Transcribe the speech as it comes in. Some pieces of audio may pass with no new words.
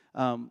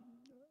Um,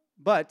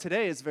 but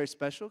today is very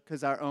special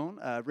because our own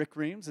Rick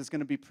Reams is going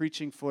to be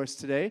preaching for us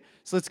today.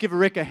 So let's give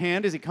Rick a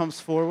hand as he comes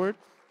forward.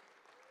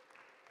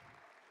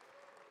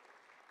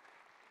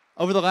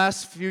 Over the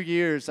last few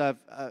years,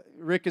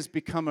 Rick has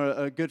become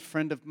a good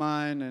friend of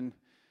mine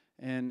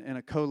and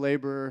a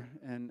co-laborer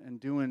and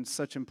doing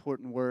such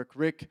important work.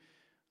 Rick,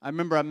 I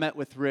remember I met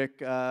with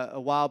Rick a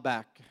while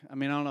back. I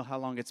mean, I don't know how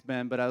long it's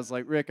been, but I was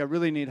like, Rick, I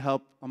really need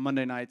help on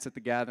Monday nights at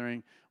the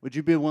gathering. Would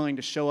you be willing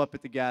to show up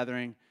at the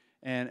gathering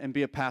and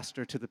be a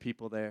pastor to the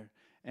people there?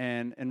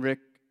 And Rick,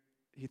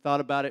 he thought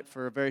about it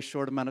for a very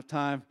short amount of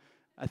time.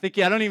 I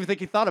don't even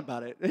think he thought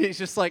about it. He's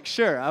just like,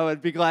 sure, I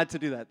would be glad to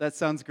do that. That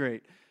sounds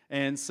great.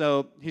 And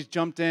so he's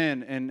jumped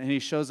in, and he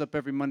shows up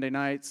every Monday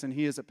nights, and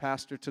he is a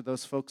pastor to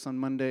those folks on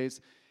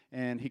Mondays,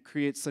 and he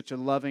creates such a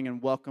loving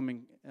and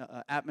welcoming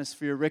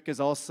atmosphere. Rick is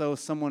also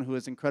someone who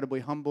is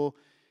incredibly humble.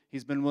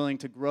 He's been willing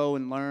to grow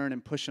and learn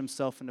and push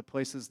himself into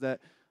places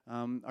that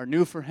are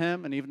new for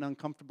him and even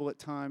uncomfortable at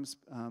times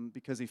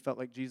because he felt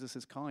like Jesus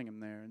is calling him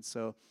there. And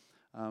so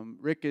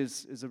Rick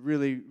is a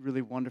really,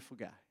 really wonderful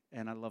guy,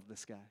 and I love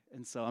this guy.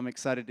 And so I'm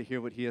excited to hear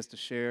what he has to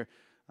share.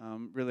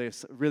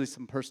 Really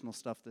some personal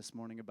stuff this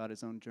morning about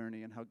his own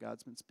journey and how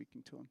God's been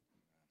speaking to him.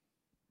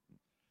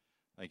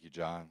 Thank you,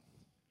 John.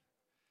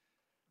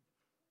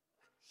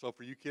 So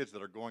for you kids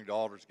that are going to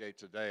Aldersgate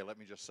today, let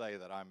me just say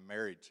that I'm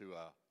married to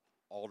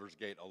a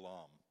Aldersgate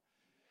alum.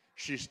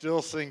 She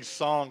still sings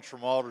songs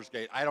from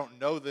Aldersgate. I don't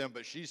know them,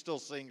 but she still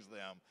sings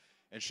them,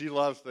 and she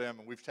loves them,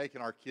 and we've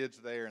taken our kids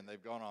there, and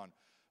they've gone on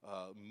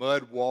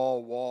mud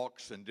wall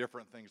walks and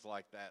different things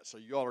like that. So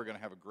you all are going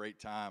to have a great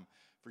time.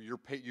 For you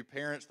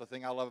parents, the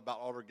thing I love about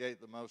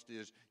Aldersgate the most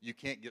is you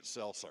can't get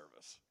cell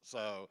service.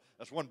 So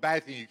that's one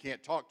bad thing. You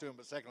can't talk to them.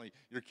 But secondly,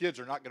 your kids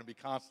are not going to be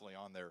constantly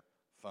on their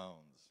phones.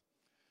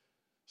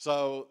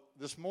 So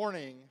this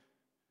morning,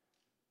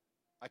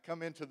 I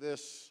come into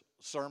this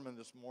sermon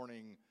this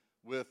morning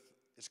with,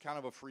 it's kind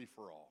of a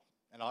free-for-all.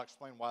 And I'll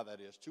explain why that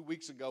is. 2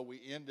 weeks ago,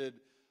 we ended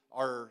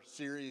our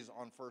series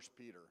on 1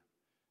 Peter.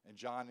 And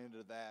John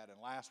ended that.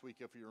 And last week,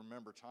 if you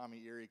remember,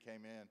 Ari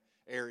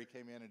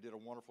came in and did a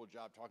wonderful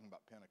job talking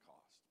about Pentecost.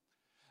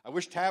 I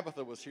wish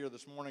Tabitha was here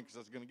this morning because I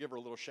was going to give her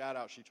a little shout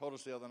out. She told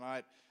us the other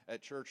night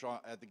at church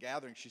at the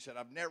gathering, she said,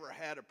 I've never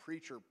had a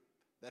preacher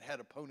that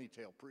had a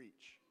ponytail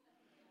preach.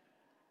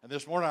 And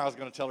this morning I was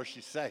going to tell her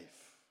she's safe.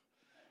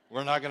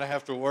 We're not going to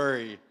have to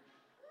worry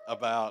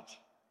about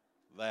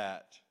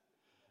that.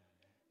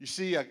 You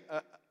see,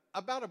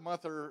 about a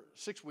month or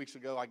 6 weeks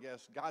ago, I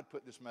guess, God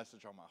put this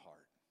message on my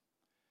heart.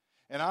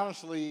 And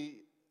honestly,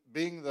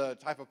 being the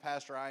type of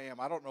pastor I am,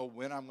 I don't know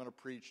when I'm going to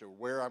preach or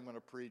where I'm going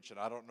to preach, and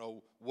I don't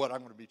know what I'm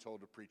going to be told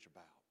to preach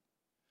about.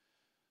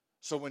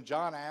 So when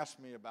John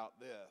asked me about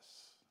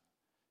this,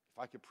 if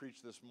I could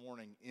preach this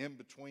morning in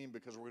between,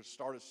 because we're going to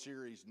start a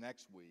series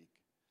next week,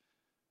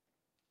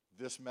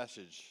 this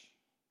message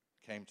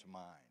came to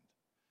mind.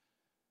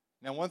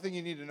 Now, one thing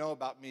you need to know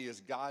about me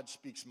is God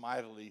speaks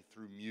mightily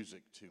through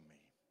music to me.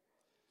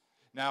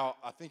 Now,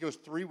 I think it was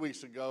 3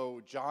 weeks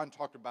ago, John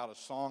talked about a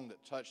song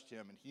that touched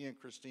him, and he and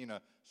Christina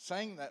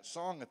sang that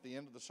song at the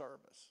end of the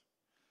service.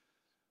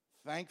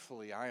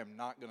 Thankfully, I am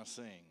not going to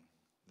sing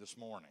this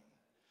morning.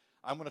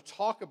 I'm going to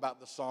talk about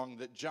the song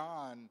that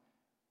John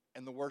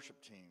and the worship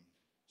team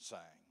sang,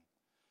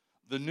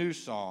 the new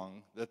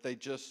song that they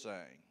just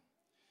sang.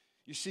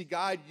 You see,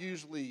 God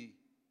usually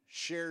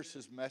shares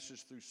his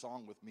message through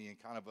song with me in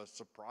kind of a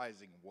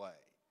surprising way.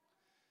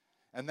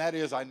 And that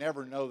is, I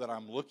never know that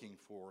I'm looking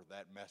for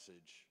that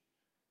message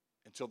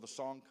until the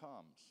song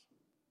comes.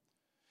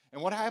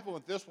 And what happened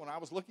with this one, I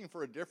was looking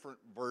for a different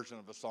version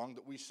of a song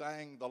that we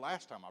sang the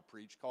last time I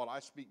preached called I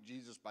Speak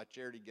Jesus by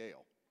Charity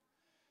Gale.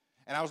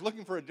 And I was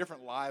looking for a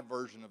different live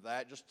version of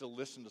that just to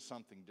listen to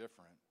something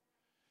different.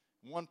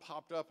 One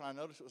popped up and I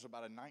noticed it was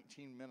about a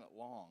 19-minute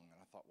long. And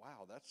I thought,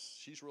 wow,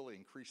 she's really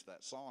increased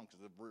that song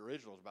because the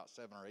original was about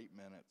 7 or 8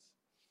 minutes.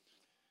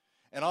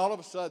 And all of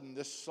a sudden,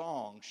 this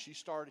song, she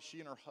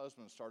and her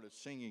husband started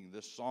singing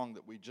this song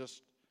that we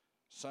just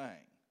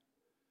sang.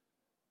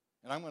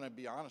 And I'm going to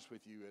be honest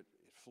with you, it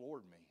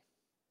floored me.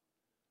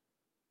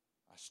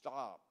 I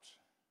stopped,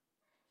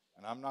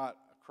 and I'm not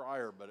a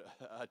crier, but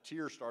a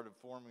tear started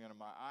forming into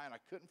my eye, and I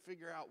couldn't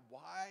figure out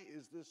why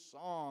is this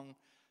song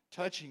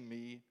touching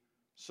me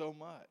so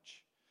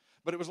much.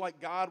 But it was like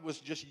God was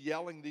just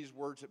yelling these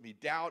words at me.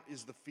 Doubt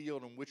is the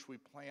field in which we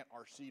plant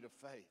our seed of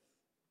faith.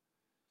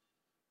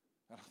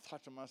 And I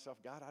thought to myself,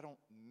 God, I don't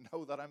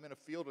know that I'm in a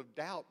field of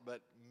doubt,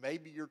 but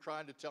maybe you're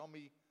trying to tell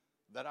me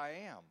that I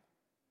am.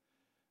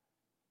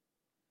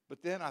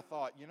 But then I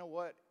thought, you know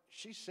what?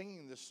 She's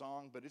singing this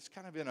song, but it's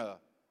kind of in a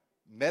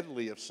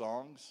medley of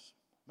songs.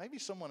 Maybe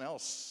someone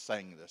else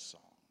sang this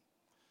song.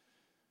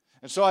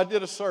 And so I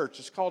did a search.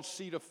 It's called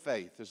Seed of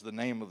Faith is the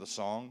name of the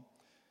song.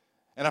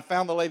 And I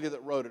found the lady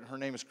that wrote it. Her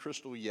name is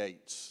Crystal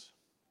Yates.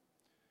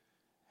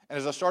 And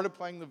as I started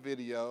playing the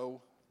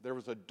video, there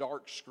was a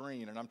dark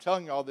screen. And I'm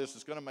telling you all this,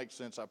 it's going to make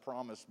sense, I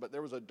promise. But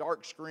there was a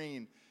dark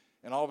screen,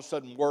 And all of a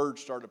sudden,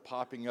 words started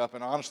popping up.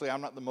 And honestly,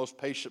 I'm not the most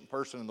patient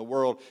person in the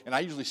world, and I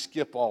usually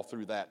skip all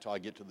through that till I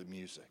get to the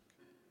music.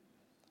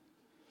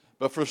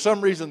 But for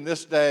some reason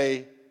this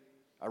day,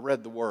 I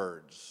read the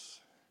words,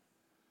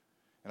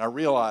 and I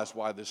realized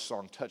why this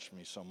song touched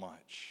me so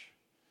much.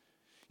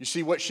 You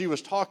see, what she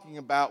was talking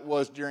about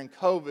was during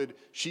COVID,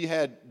 she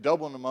had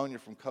double pneumonia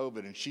from COVID,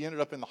 and she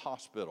ended up in the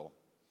hospital.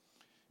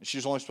 And she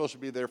was only supposed to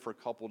be there for a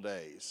couple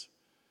days.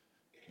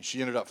 And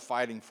she ended up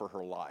fighting for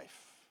her life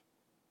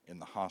in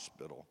the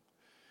hospital.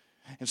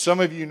 And some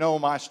of you know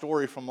my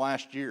story from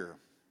last year.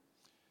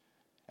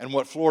 And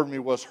what floored me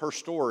was her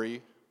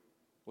story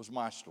was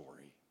my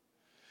story.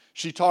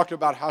 She talked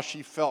about how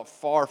she felt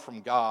far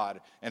from God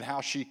and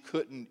how she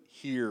couldn't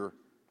hear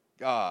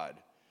God.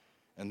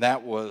 And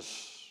that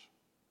was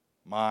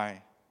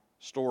my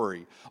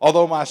story.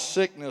 Although my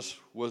sickness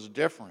was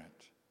different,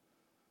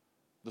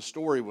 the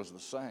story was the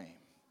same.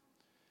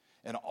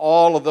 And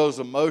all of those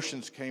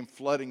emotions came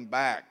flooding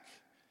back.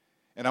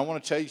 And I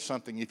want to tell you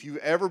something. If you've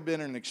ever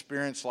been in an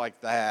experience like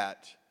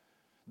that,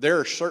 there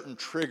are certain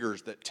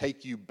triggers that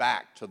take you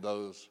back to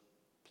those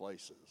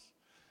places.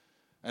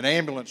 An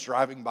ambulance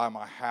driving by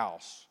my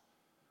house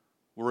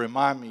will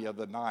remind me of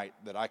the night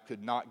that I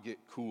could not get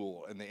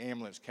cool, and the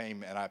ambulance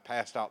came and I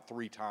passed out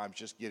 3 times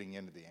just getting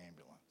into the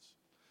ambulance.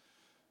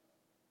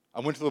 I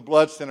went to the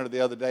blood center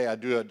the other day. I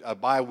do a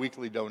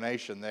bi-weekly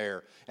donation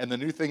there. And the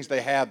new things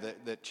they have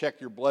that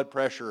check your blood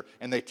pressure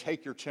and they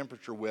take your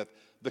temperature with,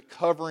 the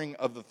covering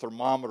of the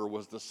thermometer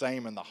was the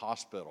same in the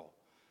hospital.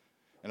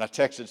 And I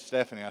texted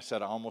Stephanie. I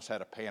said, I almost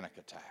had a panic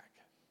attack.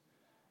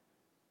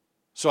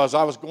 So as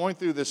I was going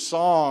through this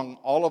song,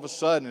 all of a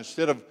sudden,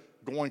 instead of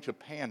going to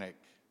panic,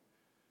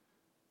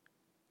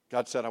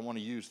 God said, I want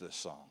to use this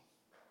song.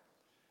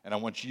 And I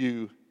want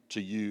you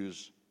to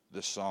use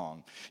this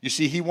song. You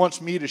see, He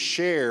wants me to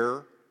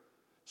share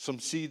some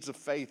seeds of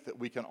faith that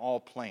we can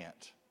all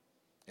plant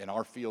in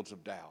our fields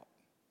of doubt.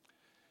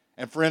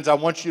 And friends, I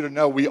want you to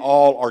know we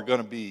all are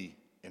going to be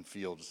in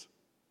fields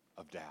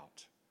of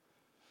doubt.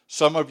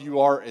 Some of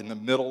you are in the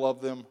middle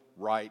of them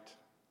right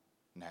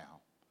now.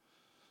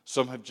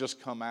 Some have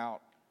just come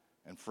out,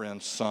 and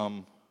friends,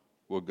 some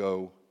will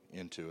go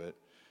into it.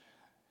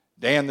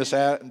 Dan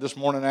this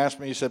morning asked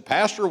me, he said,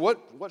 Pastor,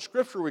 what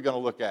scripture are we going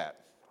to look at?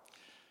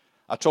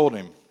 I told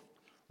him,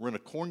 we're in a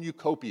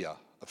cornucopia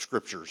of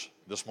scriptures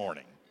this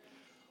morning.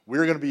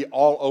 We're going to be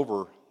all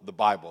over the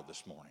Bible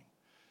this morning.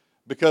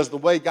 Because the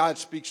way God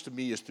speaks to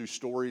me is through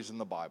stories in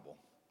the Bible.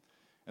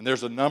 And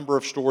there's a number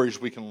of stories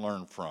we can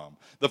learn from.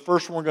 The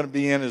first one we're going to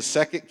be in is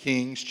 2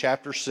 Kings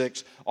chapter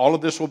 6. All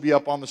of this will be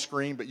up on the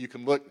screen, but you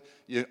can look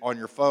on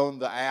your phone,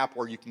 the app,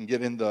 or you can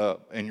get in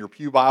your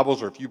pew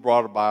Bibles, or if you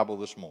brought a Bible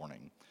this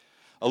morning.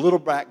 A little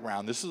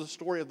background. This is the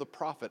story of the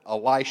prophet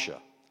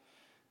Elisha.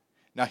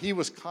 Now, he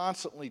was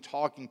constantly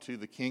talking to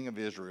the king of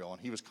Israel,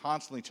 and he was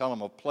constantly telling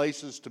him of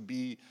places to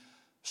be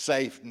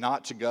safe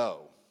not to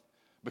go.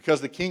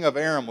 Because the king of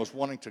Aram was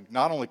wanting to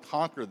not only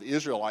conquer the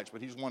Israelites,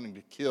 but he's wanting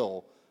to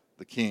kill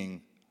the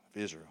king of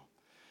Israel.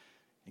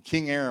 And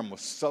King Aram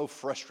was so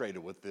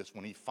frustrated with this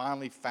when he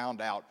finally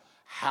found out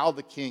how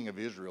the king of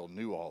Israel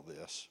knew all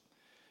this.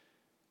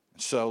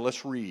 So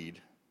let's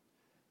read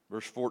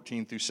verse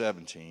 14 through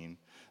 17.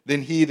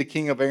 Then he, the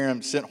king of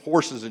Aram, sent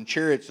horses and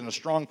chariots and a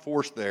strong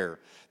force there.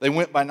 They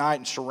went by night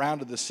and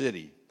surrounded the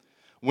city.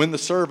 When the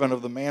servant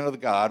of the man of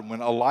God,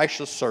 when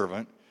Elisha's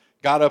servant,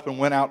 got up and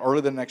went out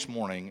early the next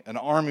morning, an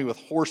army with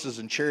horses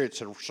and chariots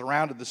had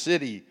surrounded the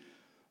city.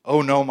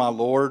 Oh no, my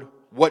lord,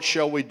 what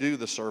shall we do?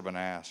 The servant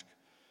asked.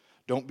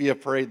 Don't be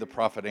afraid, the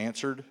prophet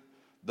answered.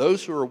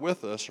 Those who are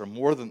with us are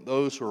more than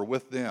those who are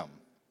with them.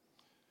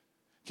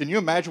 Can you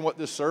imagine what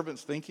this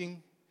servant's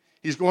thinking?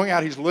 He's going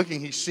out, he's looking,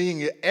 he's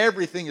seeing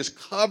everything is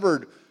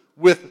covered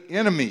with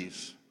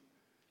enemies.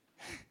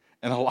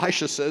 And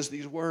Elisha says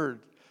these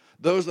words,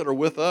 those that are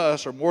with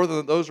us are more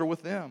than those who are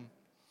with them.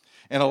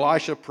 And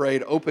Elisha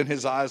prayed, open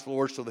his eyes,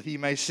 Lord, so that he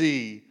may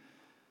see.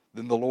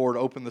 Then the Lord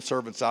opened the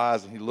servant's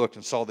eyes, and he looked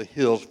and saw the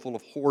hills full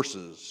of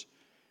horses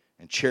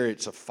and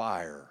chariots of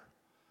fire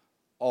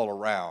all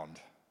around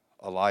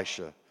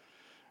Elisha.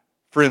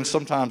 Friends,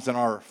 sometimes in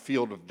our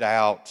field of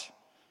doubt,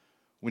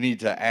 we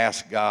need to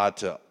ask God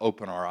to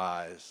open our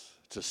eyes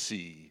to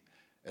see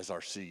as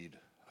our seed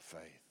of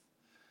faith.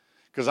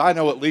 Because I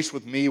know, at least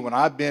with me, when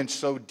I've been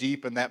so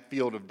deep in that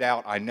field of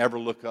doubt, I never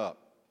look up.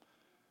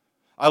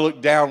 I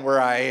look down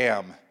where I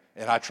am,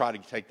 and I try to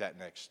take that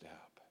next step.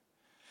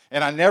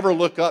 And I never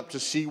look up to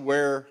see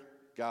where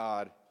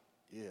God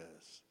is.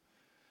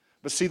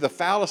 But see, the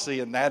fallacy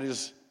in that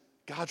is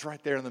God's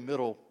right there in the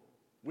middle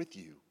with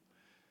you.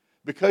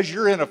 Because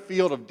you're in a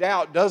field of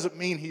doubt doesn't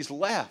mean He's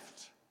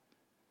left.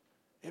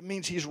 It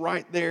means He's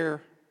right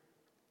there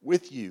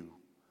with you.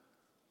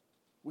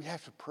 We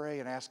have to pray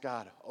and ask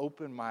God,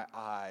 open my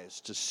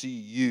eyes to see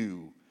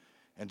you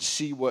and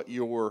see what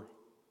you're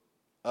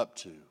up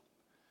to.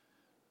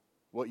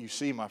 What you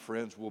see, my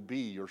friends, will be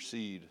your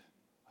seed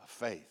of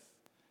faith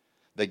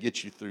that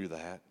gets you through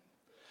that.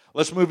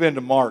 Let's move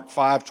into Mark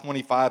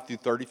 5:25 through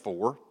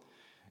 34.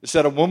 It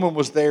said, a woman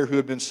was there who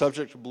had been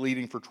subject to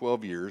bleeding for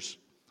 12 years.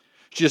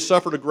 She has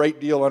suffered a great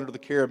deal under the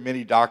care of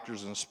many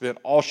doctors and spent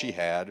all she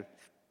had.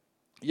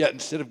 Yet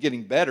instead of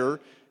getting better,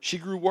 she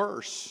grew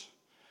worse.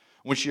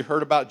 When she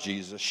heard about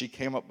Jesus, she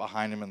came up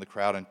behind him in the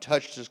crowd and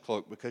touched his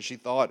cloak because she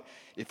thought,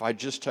 if I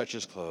just touch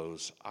his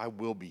clothes, I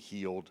will be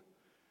healed.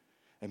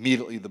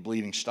 Immediately the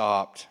bleeding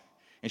stopped,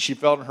 and she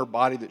felt in her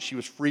body that she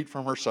was freed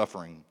from her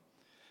suffering.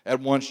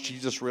 At once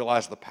Jesus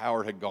realized the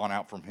power had gone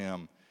out from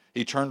him.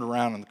 He turned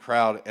around in the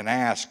crowd and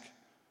asked,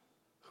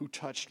 "Who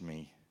touched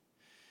me?"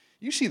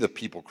 "You see the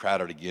people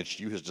crowded against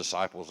you," his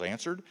disciples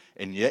answered,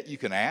 "and yet you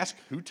can ask,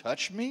 'Who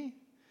touched me?'"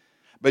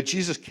 But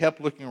Jesus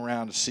kept looking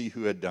around to see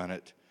who had done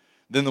it.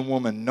 Then the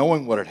woman,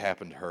 knowing what had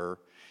happened to her,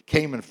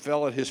 came and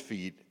fell at his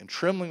feet, and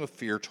trembling with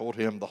fear told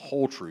him the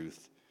whole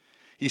truth.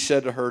 He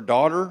said to her,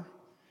 "Daughter,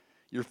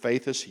 your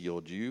faith has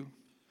healed you.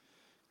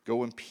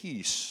 Go in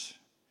peace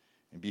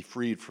and be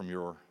freed from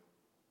your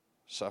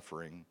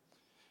suffering."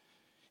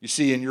 You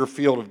see, in your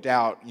field of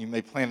doubt, you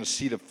may plant a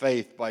seed of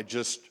faith by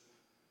just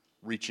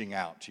reaching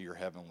out to your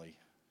Heavenly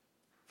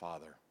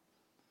Father.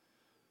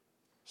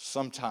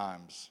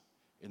 Sometimes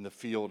in the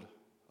field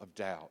of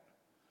doubt,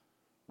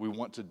 we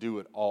want to do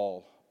it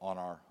all on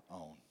our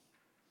own.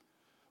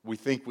 We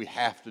think we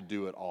have to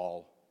do it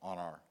all on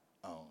our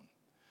own.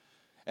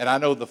 And I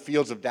know the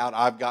fields of doubt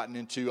I've gotten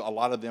into, a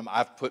lot of them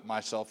I've put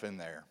myself in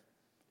there.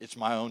 It's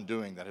my own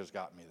doing that has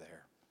got me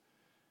there.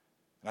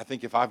 And I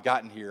think if I've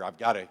gotten here, I've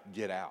got to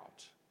get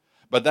out.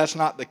 But that's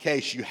not the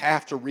case. You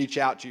have to reach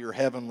out to your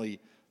Heavenly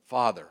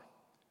Father.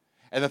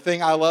 And the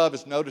thing I love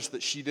is notice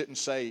that she didn't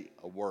say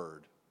a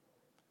word.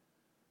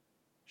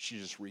 She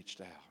just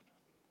reached out.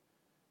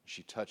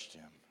 She touched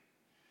him.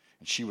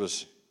 And she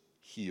was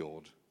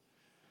healed.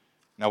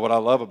 Now, what I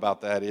love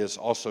about that is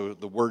also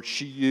the word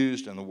she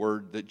used and the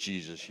word that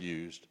Jesus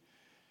used.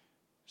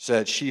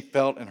 Said she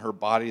felt in her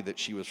body that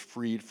she was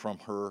freed from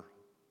her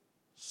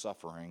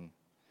suffering.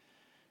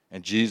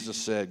 And Jesus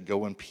said,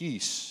 "Go in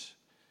peace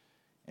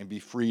and be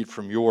freed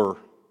from your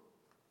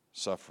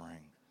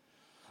suffering."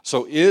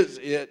 So is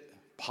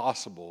it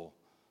possible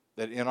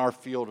that in our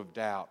field of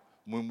doubt,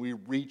 when we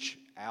reach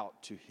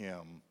out to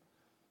him,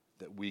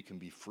 that we can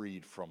be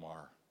freed from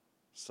our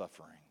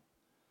suffering?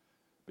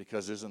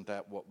 Because isn't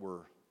that what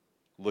we're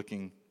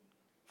looking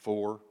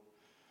for?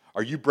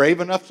 Are you brave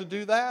enough to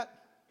do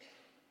that?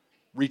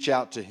 Reach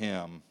out to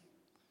him,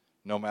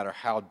 no matter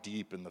how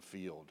deep in the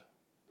field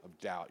of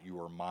doubt you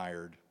are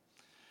mired.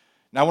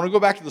 Now, I want to go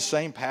back to the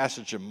same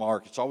passage in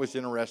Mark. It's always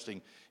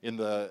interesting,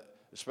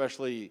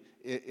 especially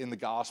in the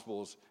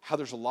Gospels, how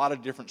there's a lot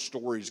of different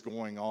stories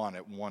going on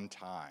at one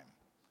time.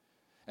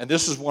 And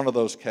this is one of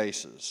those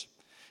cases.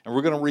 And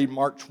we're going to read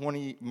Mark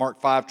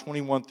 5,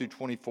 21 through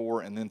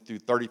 24, and then through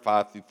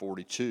 35 through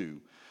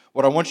 42.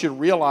 What I want you to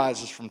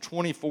realize is from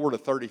 24 to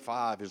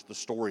 35 is the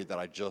story that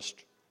I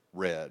just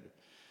read.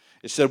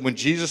 It said, when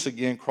Jesus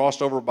again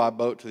crossed over by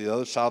boat to the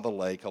other side of the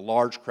lake, a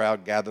large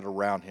crowd gathered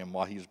around him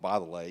while he was by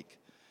the lake.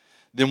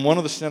 Then one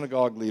of the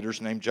synagogue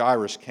leaders named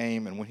Jairus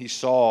came, and when he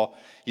saw,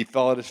 he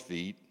fell at his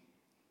feet.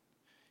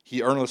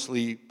 He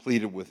earnestly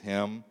pleaded with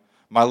him,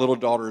 "My little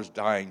daughter is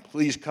dying.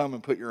 Please come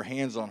and put your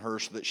hands on her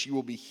so that she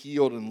will be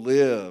healed and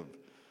live."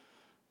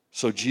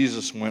 So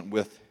Jesus went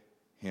with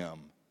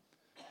him.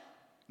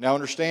 Now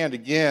understand,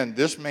 again,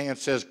 this man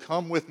says,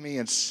 "Come with me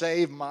and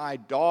save my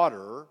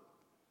daughter."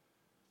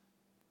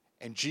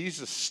 And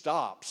Jesus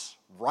stops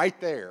right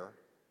there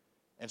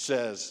and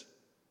says,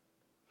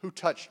 "Who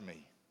touched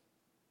me?"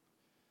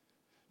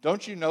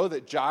 Don't you know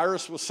that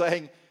Jairus was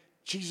saying,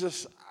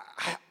 "Jesus,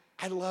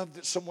 I love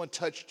that someone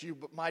touched you,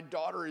 but my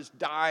daughter is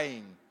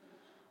dying.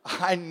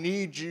 I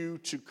need you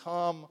to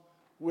come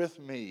with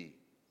me."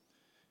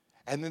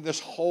 And then this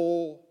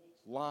whole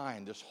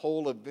line, this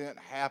whole event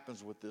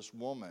happens with this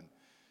woman.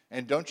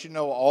 And don't you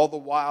know, all the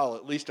while,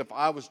 at least if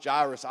I was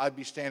Jairus, I'd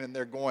be standing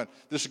there going,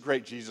 "This is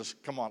great, Jesus.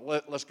 Come on,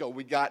 let's go.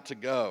 We got to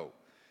go."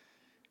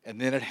 And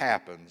then it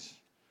happens.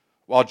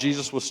 While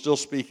Jesus was still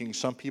speaking,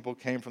 some people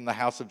came from the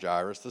house of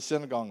Jairus, the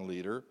synagogue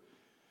leader.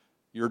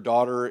 "Your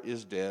daughter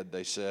is dead,"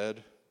 they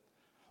said.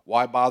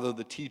 "Why bother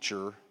the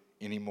teacher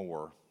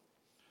anymore?"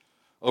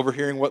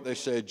 Overhearing what they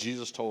said,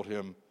 Jesus told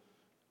him,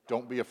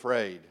 "Don't be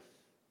afraid,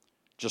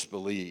 just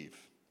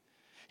believe."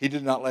 He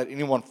did not let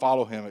anyone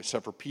follow him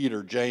except for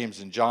Peter,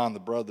 James, and John, the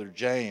brother of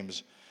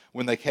James.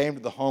 When they came to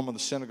the home of the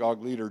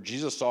synagogue leader,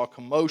 Jesus saw a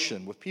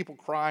commotion with people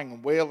crying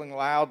and wailing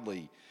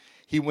loudly.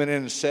 He went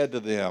in and said to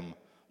them,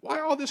 "Why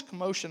all this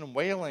commotion and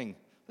wailing?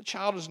 The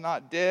child is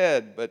not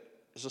dead, but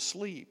is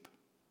asleep."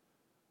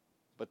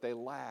 But they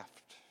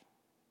laughed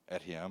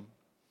at him.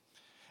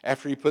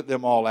 After he put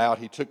them all out,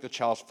 he took the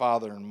child's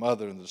father and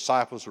mother and the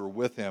disciples who were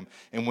with him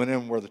and went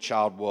in where the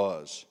child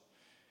was.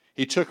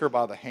 He took her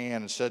by the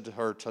hand and said to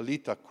her,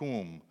 "Talitha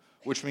cum,"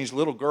 which means,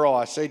 "Little girl,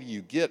 I say to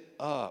you, get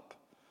up."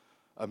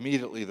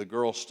 Immediately the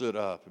girl stood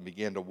up and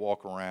began to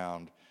walk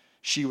around.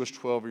 She was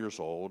 12 years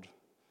old.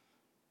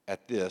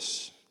 At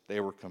this,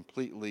 they were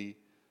completely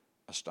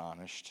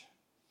astonished.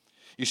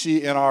 You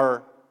see, in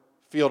our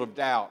field of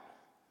doubt,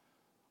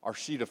 our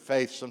seed of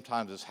faith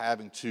sometimes is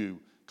having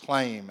to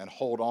claim and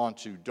hold on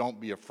to, "Don't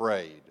be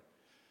afraid,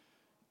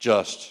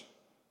 just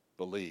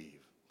believe.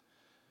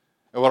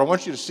 And what I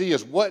want you to see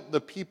is what the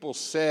people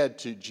said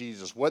to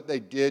Jesus, what they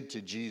did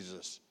to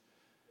Jesus.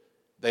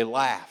 They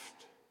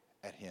laughed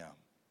at him.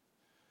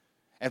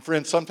 And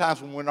friends,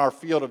 sometimes when we're in our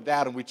field of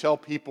doubt and we tell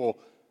people,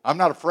 I'm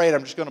not afraid,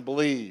 I'm just going to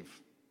believe,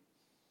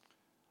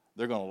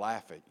 they're going to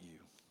laugh at you.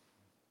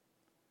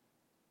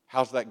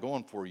 How's that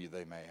going for you,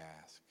 they may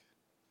ask.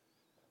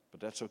 But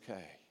that's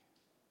okay.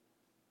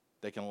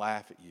 They can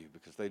laugh at you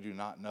because they do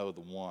not know the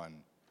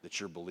one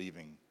that you're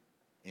believing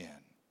in.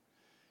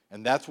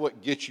 And that's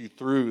what gets you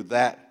through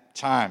that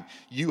time.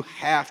 You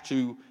have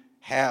to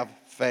have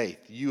faith.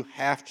 You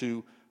have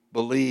to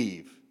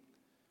believe.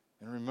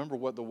 And remember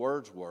what the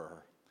words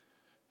were.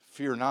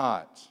 Fear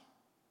not,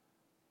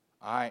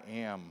 I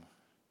am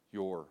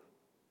your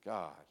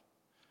God.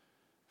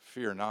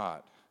 Fear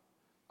not,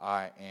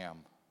 I am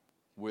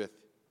with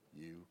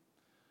you.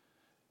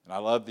 And I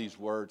love these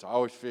words. I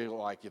always feel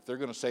like if they're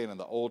going to say it in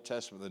the Old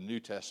Testament or the New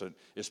Testament,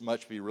 it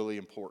must be really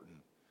important.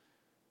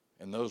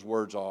 And those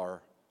words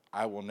are,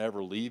 I will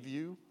never leave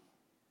you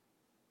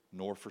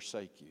nor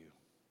forsake you.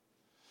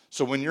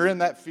 So when you're in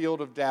that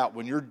field of doubt,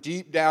 when you're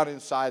deep down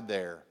inside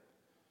there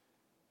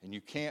and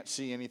you can't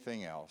see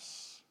anything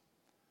else,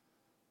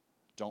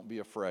 don't be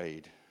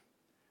afraid.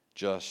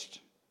 Just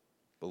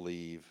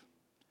believe.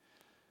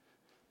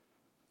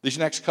 These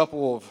next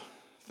couple of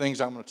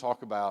things I'm going to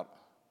talk about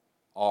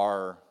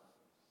are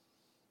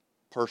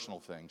personal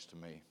things to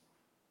me.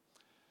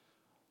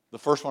 The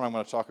first one I'm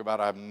going to talk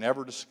about I've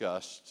never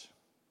discussed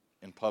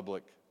in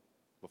public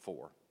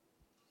before.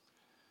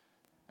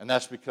 And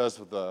that's because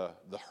of the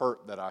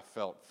hurt that I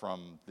felt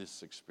from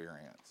this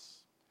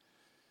experience.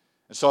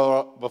 And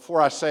so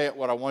before I say it,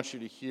 what I want you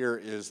to hear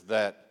is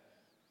that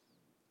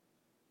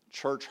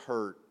church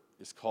hurt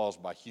is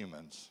caused by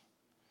humans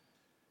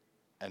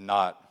and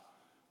not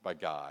by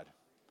God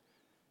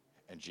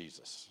and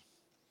Jesus.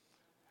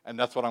 And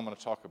that's what I'm going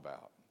to talk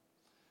about.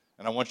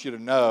 And I want you to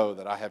know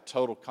that I have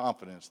total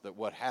confidence that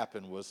what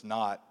happened was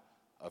not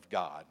of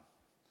God,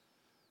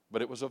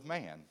 but it was of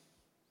man.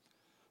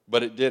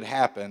 But it did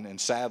happen,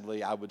 and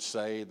sadly, I would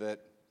say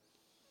that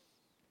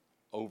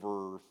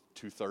over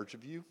 2/3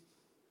 of you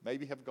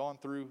maybe have gone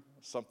through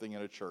something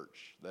in a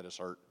church that has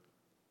hurt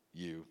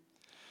you.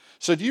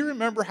 So do you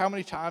remember how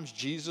many times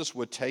Jesus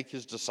would take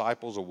his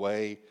disciples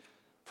away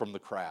from the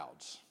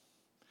crowds?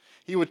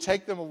 He would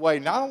take them away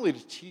not only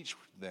to teach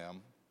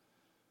them,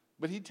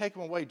 but he'd take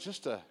them away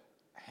just to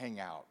hang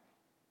out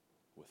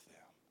with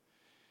them.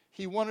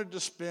 He wanted to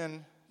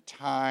spend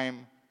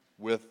time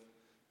with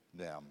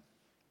them.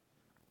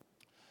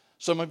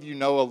 Some of you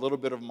know a little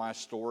bit of my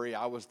story.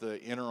 I was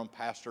the interim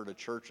pastor at a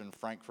church in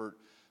Frankfurt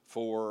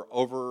for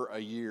over a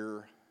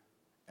year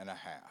and a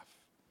half.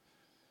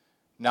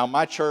 Now,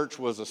 my church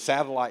was a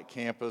satellite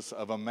campus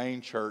of a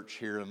main church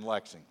here in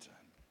Lexington.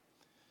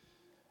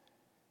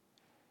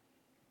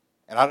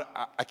 And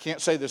I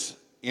can't say this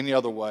any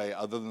other way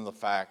other than the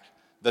fact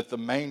that the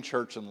main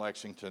church in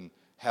Lexington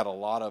had a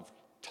lot of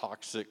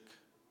toxic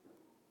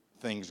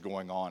things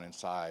going on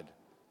inside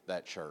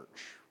that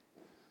church.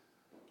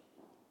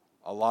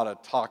 A lot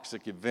of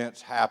toxic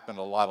events happened,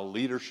 a lot of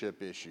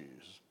leadership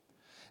issues.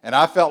 And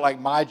I felt like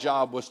my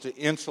job was to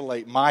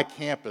insulate my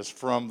campus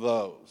from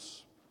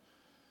those.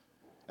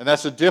 And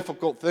that's a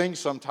difficult thing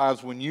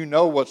sometimes when you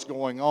know what's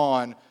going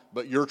on,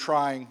 but you're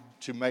trying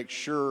to make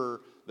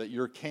sure that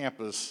your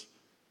campus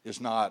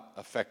is not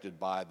affected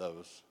by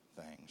those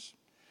things.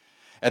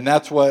 And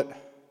that's what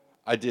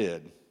I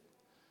did.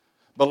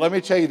 But let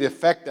me tell you the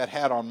effect that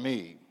had on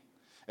me.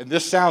 And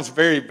this sounds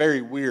very,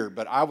 very weird,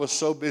 but I was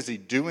so busy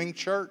doing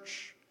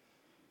church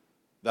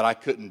that I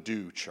couldn't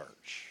do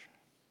church.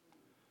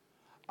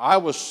 I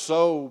was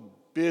so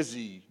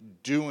busy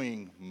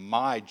doing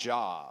my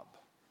job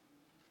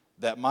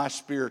that my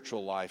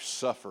spiritual life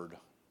suffered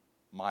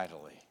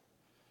mightily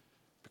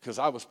because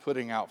I was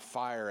putting out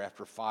fire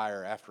after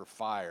fire after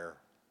fire,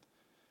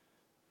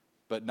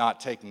 but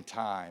not taking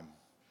time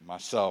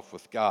myself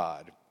with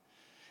God.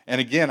 And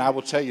again, I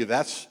will tell you,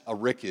 that's a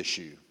Rick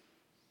issue.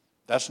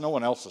 That's no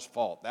one else's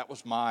fault. That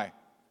was my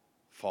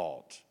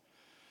fault.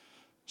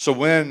 So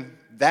when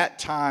that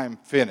time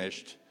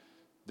finished,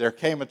 there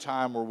came a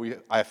time where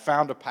I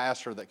found a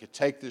pastor that could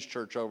take this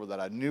church over that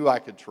I knew I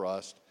could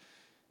trust,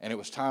 and it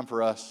was time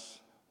for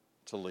us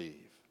to leave.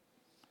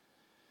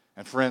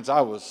 And friends,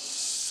 I was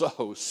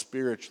so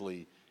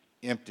spiritually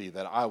empty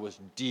that I was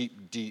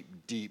deep,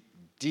 deep, deep,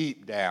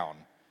 deep down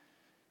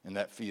in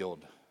that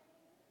field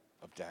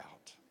of doubt.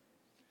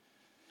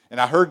 And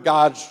I heard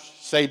God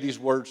say these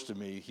words to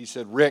me. He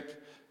said, Rick,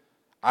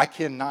 I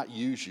cannot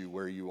use you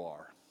where you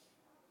are.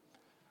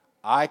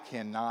 I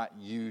cannot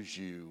use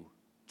you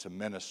to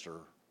minister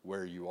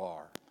where you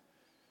are.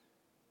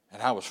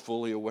 And I was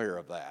fully aware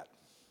of that.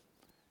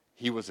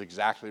 He was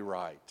exactly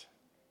right.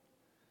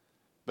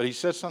 But he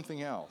said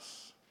something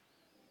else.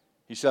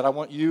 He said, I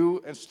want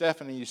you and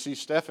Stephanie, you see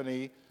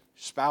Stephanie,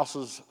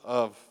 spouses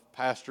of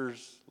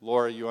pastors.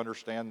 Laura, you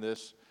understand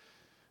this?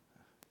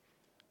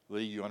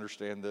 Lee, you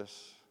understand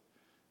this?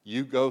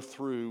 You go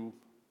through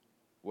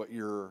what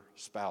your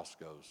spouse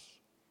goes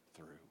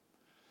through.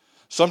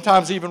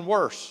 Sometimes even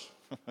worse,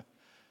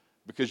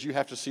 because you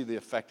have to see the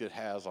effect it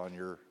has on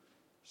your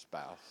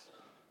spouse.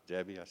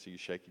 Debbie, I see you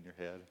shaking your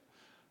head.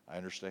 I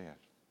understand.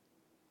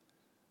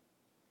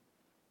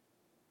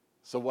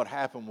 So what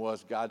happened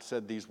was God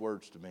said these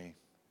words to me.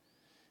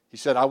 He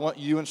said, I want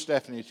you and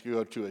Stephanie to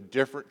go to a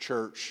different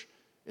church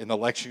in the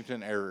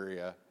Lexington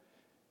area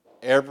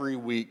every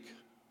week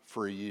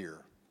for a year.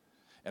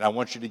 And I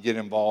want you to get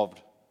involved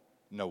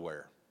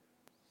nowhere.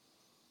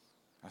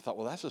 I thought,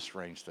 well, that's a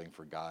strange thing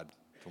for God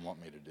to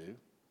want me to do.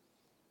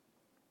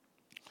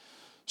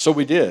 So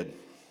we did.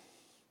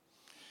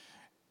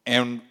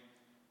 And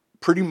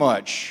pretty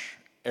much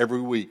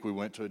every week we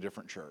went to a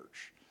different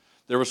church.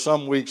 There were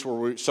some weeks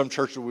where some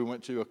churches we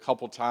went to a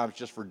couple times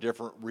just for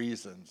different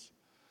reasons.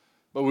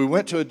 But we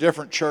went to a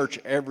different church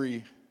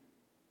every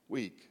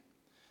week.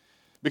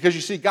 Because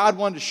you see, God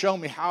wanted to show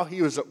me how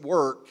he was at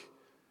work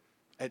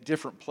at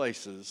different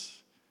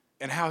places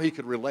and how he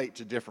could relate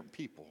to different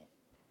people.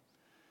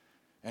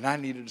 And I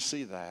needed to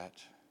see that.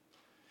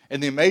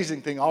 And the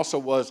amazing thing also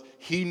was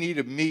he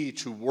needed me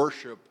to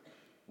worship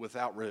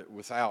without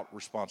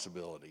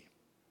responsibility.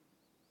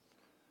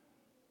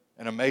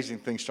 An amazing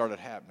thing started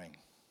happening.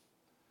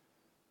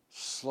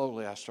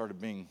 Slowly I started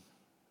being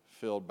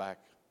filled back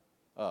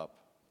up.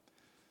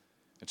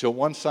 Until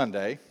one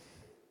Sunday,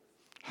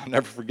 I'll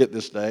never forget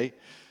this day,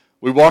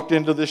 we walked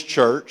into this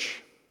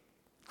church.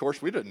 Of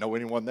course, we didn't know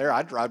anyone there.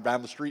 I'd drive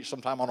down the street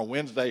sometime on a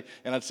Wednesday,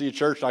 and I'd see a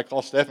church, and I'd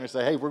call Stephanie and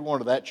say, hey, we're going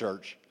to that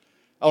church.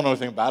 I don't know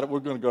anything about it. We're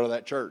going to go to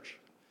that church.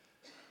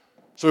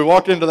 So we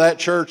walked into that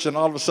church, and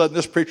all of a sudden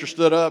this preacher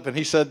stood up, and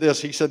he said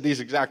this. He said these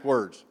exact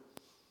words.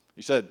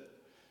 He said,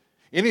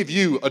 any of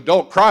you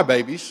adult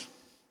crybabies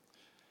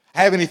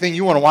have anything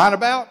you want to whine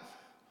about?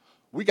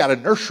 We got a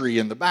nursery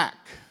in the back.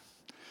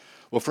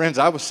 Well, friends,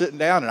 I was sitting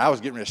down, and I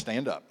was getting ready to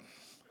stand up.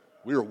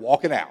 We were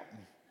walking out.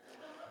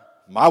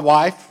 My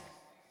wife,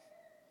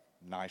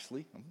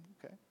 nicely,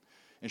 okay,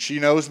 and she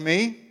knows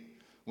me.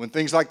 When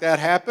things like that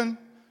happen,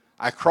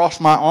 I cross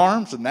my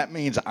arms, and that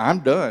means I'm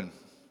done.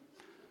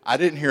 I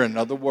didn't hear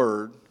another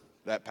word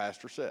that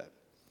pastor said.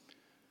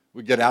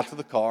 We get out to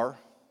the car,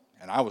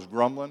 and I was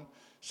grumbling.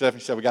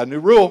 Stephanie said, we got a new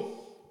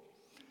rule.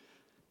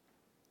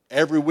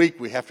 Every week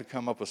we have to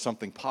come up with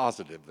something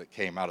positive that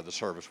came out of the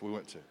service we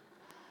went to.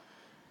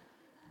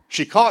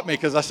 She caught me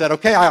because I said,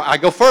 okay, I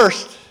go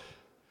first.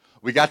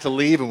 We got to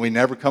leave and we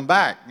never come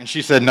back. And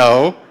she said,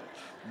 no,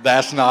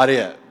 that's not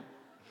it.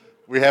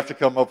 We have to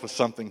come up with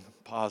something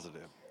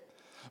positive.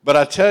 But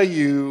I tell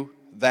you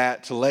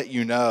that to let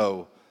you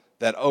know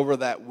that over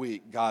that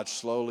week, God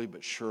slowly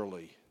but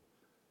surely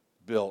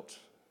built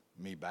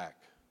me back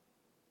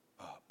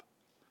up.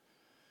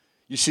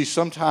 You see,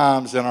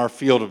 sometimes in our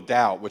field of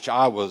doubt, which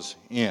I was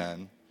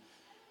in,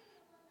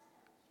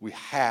 we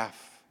have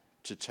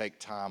to take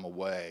time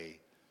away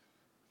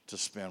to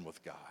spend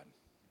with God.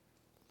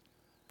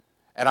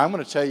 And I'm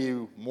going to tell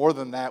you more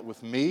than that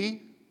with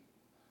me.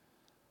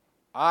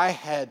 I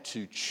had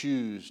to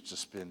choose to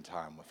spend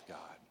time with God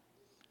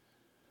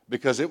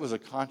because it was a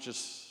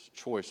conscious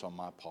choice on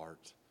my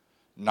part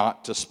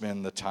not to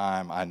spend the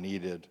time I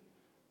needed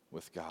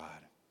with God.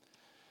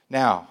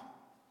 Now,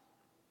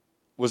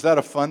 was that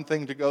a fun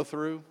thing to go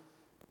through?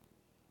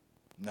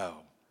 No.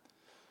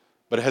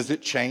 But has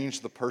it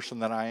changed the person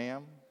that I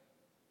am?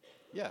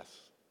 Yes.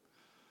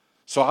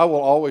 So I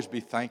will always be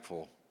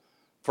thankful.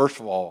 First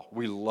of all,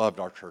 we loved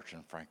our church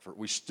in Frankfort.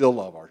 We still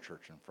love our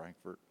church in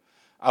Frankfort.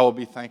 I will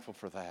be thankful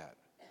for that.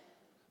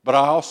 But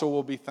I also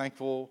will be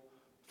thankful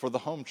for the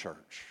home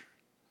church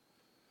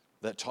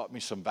that taught me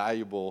some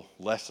valuable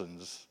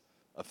lessons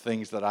of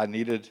things that I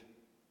needed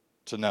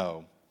to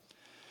know.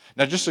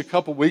 Now, just a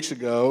couple weeks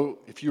ago,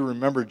 if you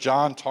remember,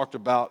 John talked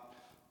about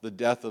the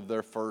death of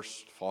their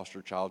first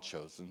foster child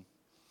chosen.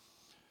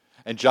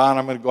 And John,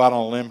 I'm going to go out on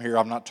a limb here.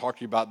 I'm not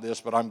talking about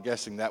this, but I'm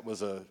guessing that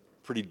was a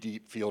pretty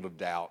deep field of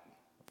doubt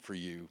for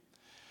you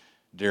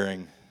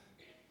during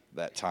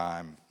that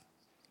time.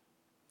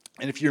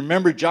 And if you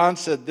remember, John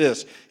said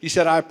this. He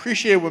said, I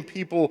appreciate when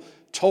people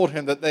told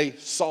him that they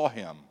saw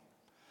him,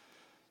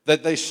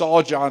 that they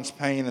saw John's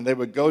pain, and they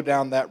would go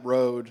down that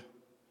road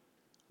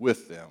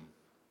with them.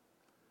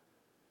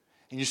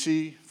 And you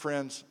see,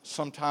 friends,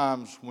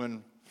 sometimes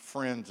when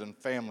friends and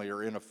family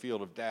are in a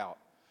field of doubt,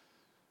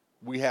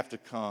 we have to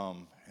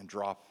come and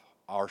drop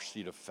our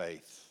seed of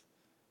faith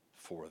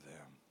for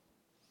them.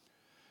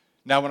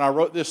 Now, when I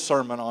wrote this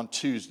sermon on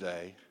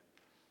Tuesday,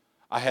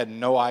 I had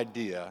no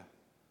idea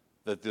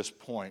that this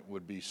point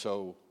would be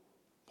so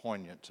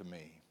poignant to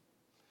me.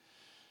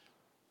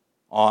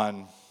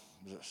 On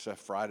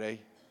Friday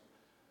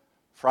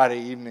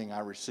evening, I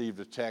received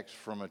a text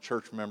from a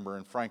church member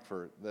in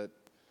Frankfort that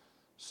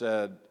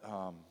said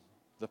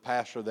the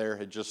pastor there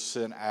had just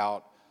sent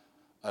out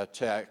a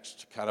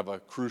text, kind of a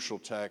crucial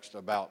text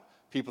about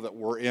people that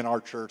were in our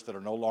church that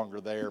are no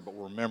longer there but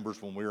were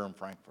members when we were in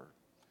Frankfort.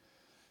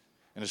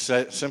 And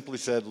it simply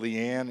said,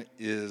 Leanne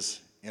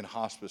is in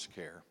hospice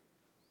care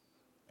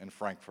in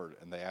Frankfort,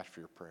 and they asked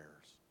for your prayers.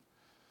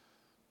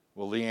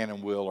 Well, Leanne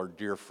and Will are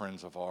dear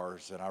friends of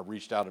ours, and I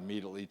reached out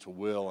immediately to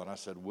Will, and I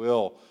said,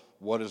 Will,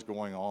 what is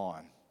going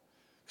on?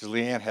 Because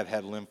Leanne had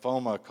had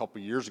lymphoma a couple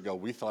years ago.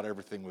 We thought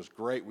everything was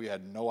great. We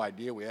had no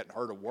idea. We hadn't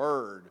heard a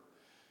word.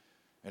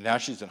 And now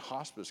she's in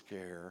hospice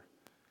care.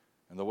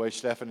 And the way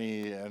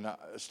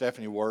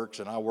Stephanie works,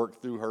 and I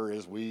work through her,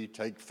 is we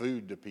take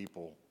food to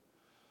people.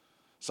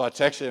 So I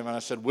texted him, and I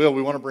said, Will,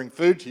 we want to bring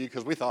food to you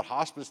because we thought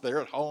hospice,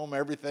 they're at home,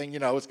 everything,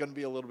 it's going to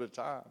be a little bit of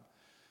time.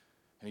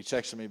 And he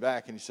texted me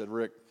back, and he said,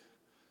 Rick,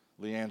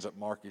 Leanne's at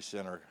Markey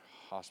Center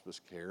hospice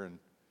care, and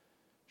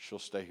she'll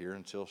stay here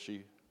until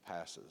she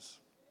passes.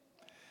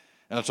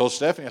 And I told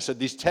Stephanie, I said,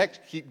 these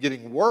texts keep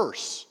getting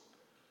worse.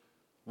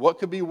 What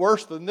could be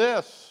worse than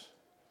this?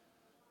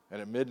 And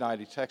at midnight,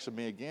 he texted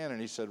me again, and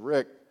he said,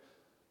 Rick,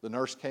 the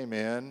nurse came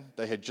in.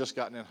 They had just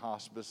gotten in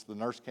hospice. The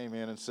nurse came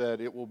in and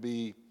said, it will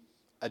be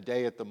a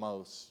day at the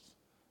most,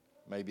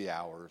 maybe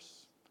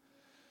hours.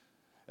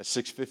 At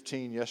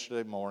 6:15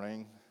 yesterday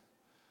morning,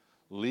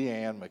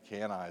 Leanne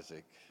McCann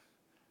Isaac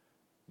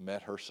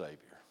met her Savior.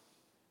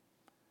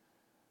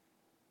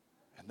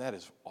 And that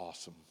is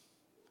awesome.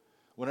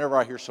 Whenever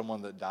I hear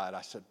someone that died,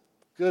 I said,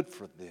 good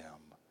for them.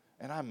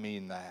 And I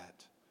mean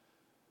that.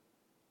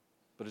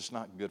 But it's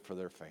not good for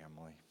their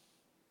family.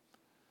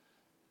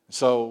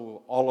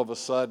 So all of a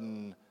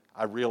sudden,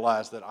 I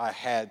realized that I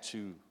had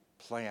to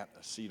plant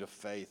a seed of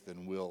faith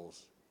in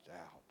Will's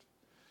doubt.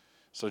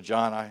 So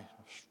John, I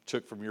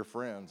took from your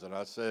friends, and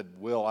I said,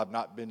 Will, I've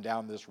not been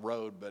down this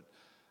road, but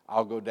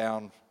I'll go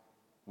down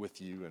with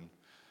you. And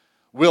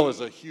Will is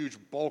a huge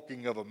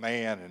bulking of a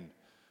man, and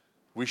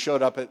we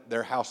showed up at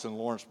their house in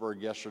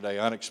Lawrenceburg yesterday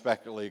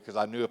unexpectedly because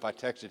I knew if I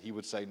texted he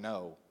would say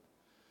no.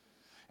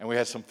 And we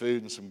had some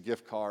food and some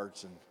gift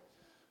cards, and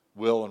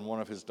Will and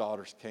one of his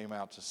daughters came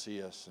out to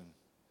see us, and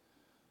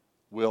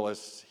Will,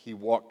 as he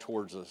walked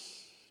towards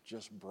us,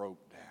 just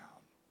broke down.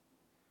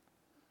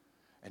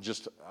 And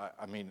just,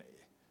 I mean,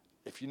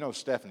 if you know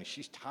Stephanie,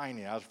 she's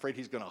tiny. I was afraid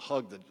he's going to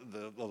hug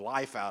the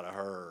life out of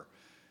her.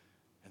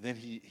 And then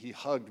he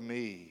hugged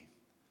me.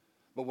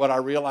 But what I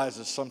realize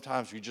is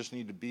sometimes we just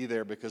need to be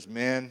there because,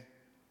 men,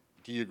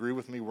 do you agree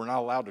with me? We're not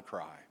allowed to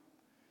cry.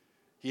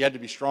 He had to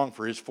be strong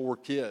for his 4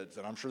 kids,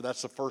 and I'm sure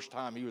that's the first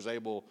time he was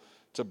able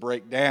to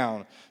break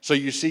down. So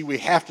you see, we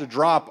have to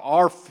drop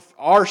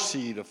our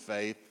seed of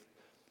faith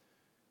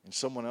in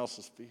someone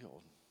else's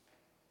field.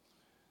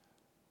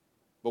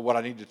 But what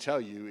I need to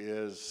tell you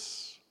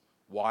is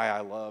why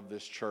I love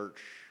this church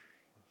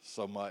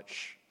so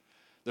much.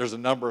 There's a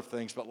number of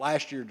things, but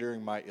last year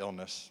during my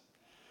illness,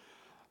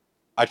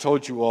 I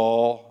told you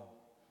all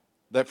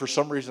that for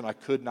some reason I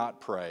could not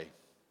pray.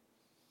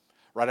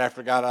 Right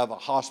after I got out of the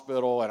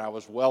hospital and I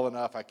was well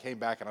enough, I came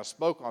back and I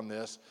spoke on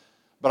this,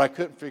 but I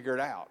couldn't figure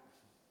it out.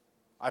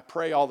 I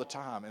pray all the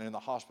time, and in the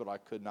hospital I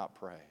could not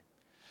pray.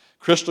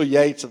 Crystal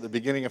Yates, at the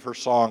beginning of her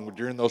song,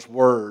 during those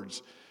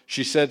words,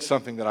 she said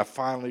something that I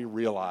finally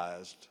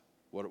realized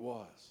what it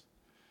was.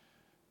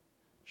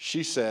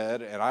 She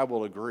said, and I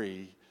will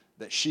agree,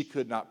 that she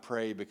could not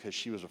pray because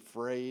she was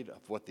afraid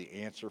of what the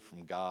answer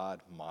from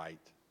God might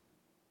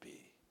be.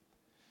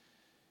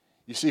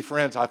 You see,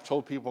 friends, I've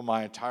told people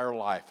my entire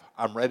life,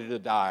 I'm ready to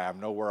die, I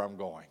know where I'm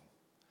going.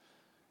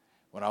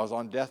 When I was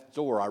on death's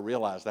door, I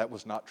realized that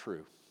was not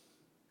true.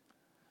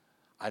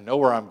 I know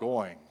where I'm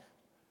going,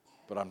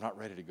 but I'm not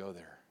ready to go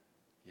there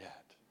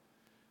yet.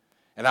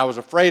 And I was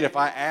afraid if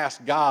I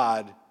asked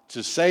God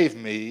to save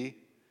me,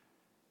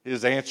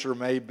 his answer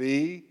may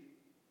be,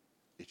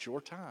 it's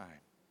your time.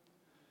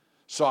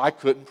 So I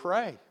couldn't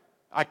pray.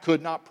 I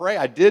could not pray.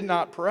 I did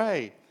not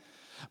pray.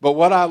 But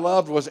what I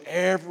loved was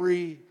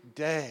every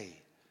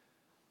day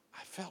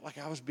I felt like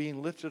I was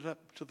being lifted up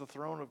to the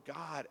throne of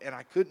God, and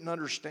I couldn't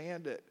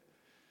understand it.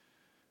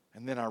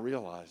 And then I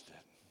realized it.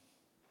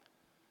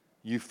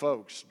 You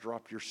folks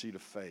dropped your seed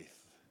of faith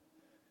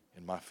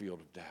in my field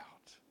of doubt.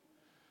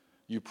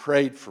 You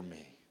prayed for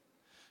me.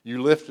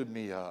 You lifted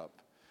me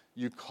up.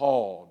 You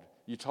called.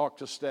 You talked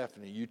to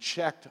Stephanie. You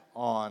checked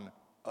on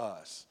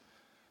us.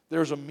 There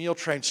was a meal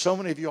train. So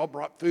many of you all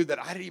brought food that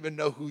I didn't even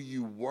know who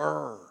you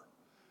were.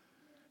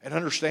 And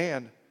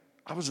understand,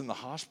 I was in the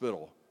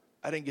hospital.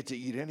 I didn't get to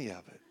eat any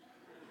of it.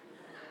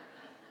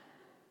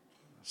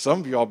 Some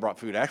of you all brought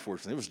food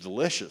afterwards, and it was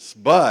delicious.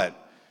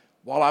 But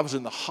while I was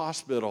in the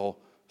hospital,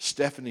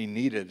 Stephanie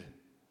needed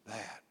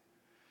that.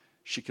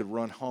 She could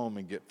run home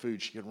and get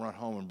food. She could run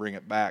home and bring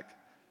it back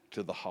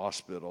to the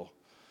hospital.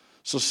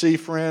 So see,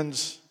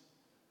 friends,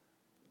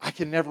 I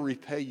can never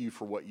repay you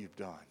for what you've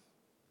done.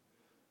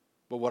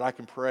 But what I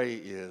can pray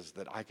is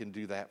that I can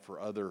do that for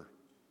other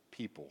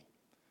people.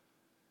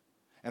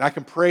 And I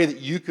can pray that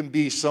you can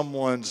be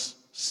someone's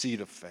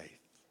seed of faith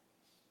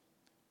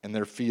in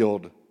their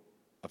field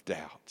of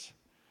doubt.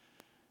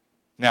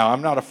 Now,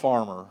 I'm not a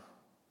farmer,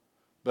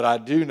 but I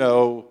do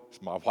know,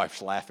 my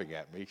wife's laughing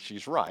at me,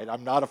 she's right,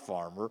 I'm not a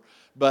farmer,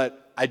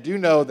 but I do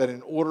know that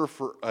in order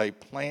for a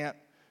plant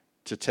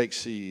to take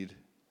seed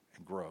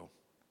and grow,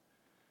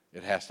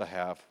 it has to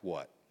have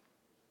what?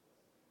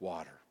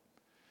 Water.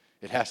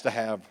 It has to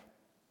have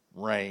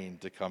rain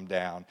to come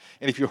down.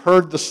 And if you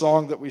heard the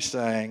song that we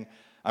sang,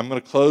 I'm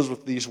going to close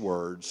with these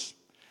words.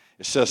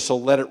 It says, so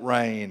let it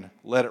rain,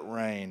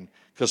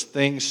 because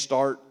things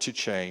start to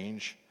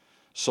change.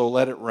 So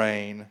let it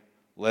rain,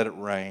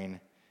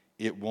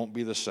 it won't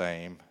be the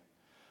same.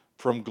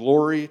 From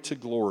glory to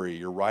glory,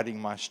 you're writing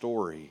my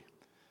story.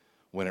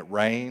 When it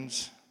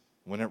rains,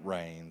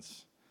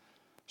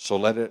 so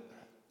let it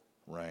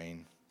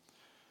rain.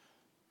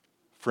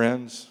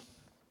 Friends,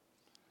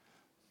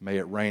 may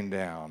it rain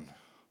down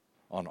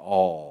on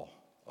all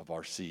of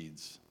our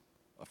seeds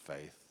of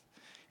faith.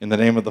 In the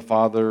name of the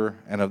Father,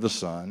 and of the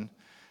Son,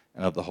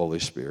 and of the Holy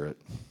Spirit.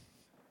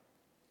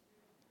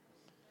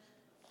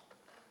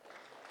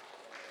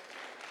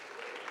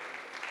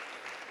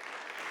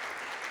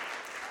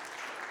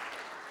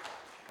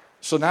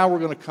 So now we're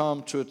going to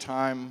come to a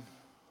time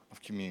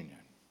of communion.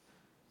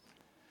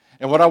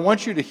 And what I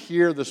want you to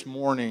hear this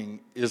morning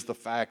is the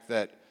fact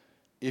that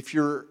if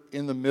you're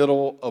in the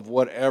middle of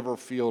whatever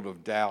field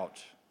of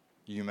doubt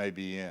you may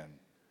be in,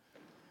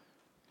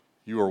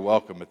 you are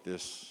welcome at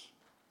this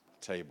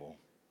table.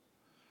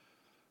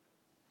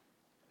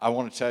 I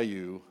want to tell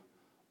you,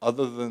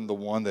 other than the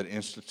one that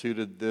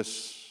instituted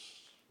this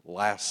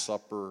Last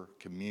Supper,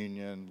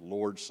 communion,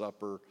 Lord's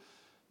Supper,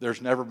 there's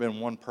never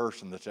been one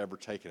person that's ever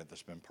taken it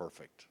that's been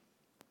perfect.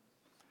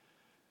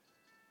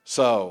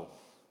 So,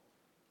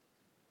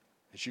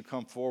 as you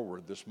come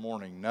forward this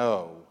morning,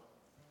 know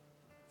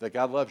that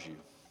God loves you,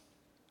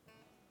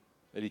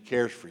 that He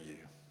cares for you,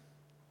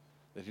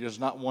 that He does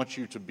not want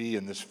you to be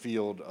in this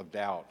field of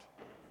doubt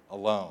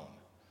alone.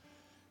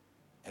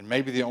 And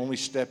maybe the only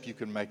step you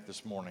can make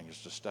this morning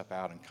is to step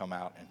out and come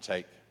out and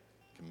take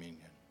communion.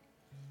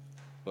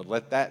 But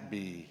let that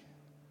be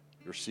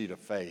your seed of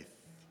faith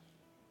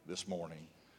this morning.